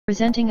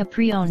Presenting a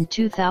pre-owned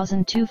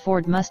 2002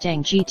 Ford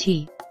Mustang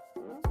GT.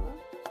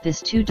 This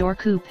two-door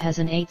coupe has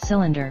an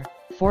 8-cylinder,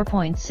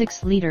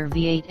 4.6-liter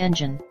V8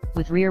 engine,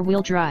 with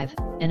rear-wheel drive,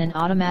 and an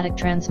automatic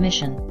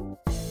transmission.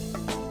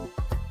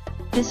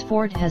 This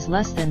Ford has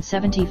less than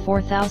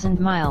 74,000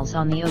 miles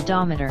on the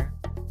odometer.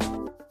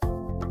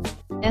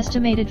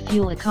 Estimated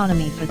fuel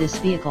economy for this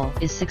vehicle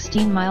is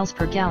 16 miles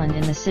per gallon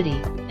in the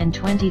city, and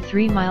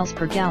 23 miles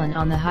per gallon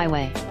on the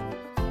highway.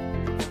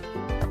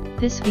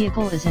 This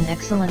vehicle is in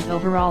excellent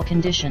overall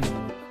condition.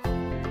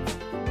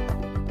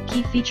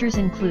 Key features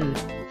include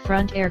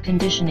front air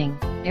conditioning,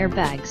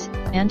 airbags,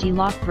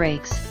 anti-lock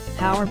brakes,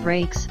 power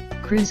brakes,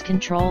 cruise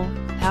control,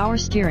 power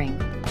steering,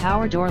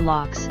 power door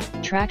locks,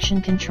 traction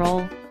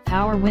control,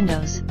 power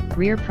windows,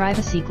 rear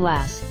privacy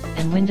glass,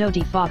 and window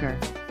defogger.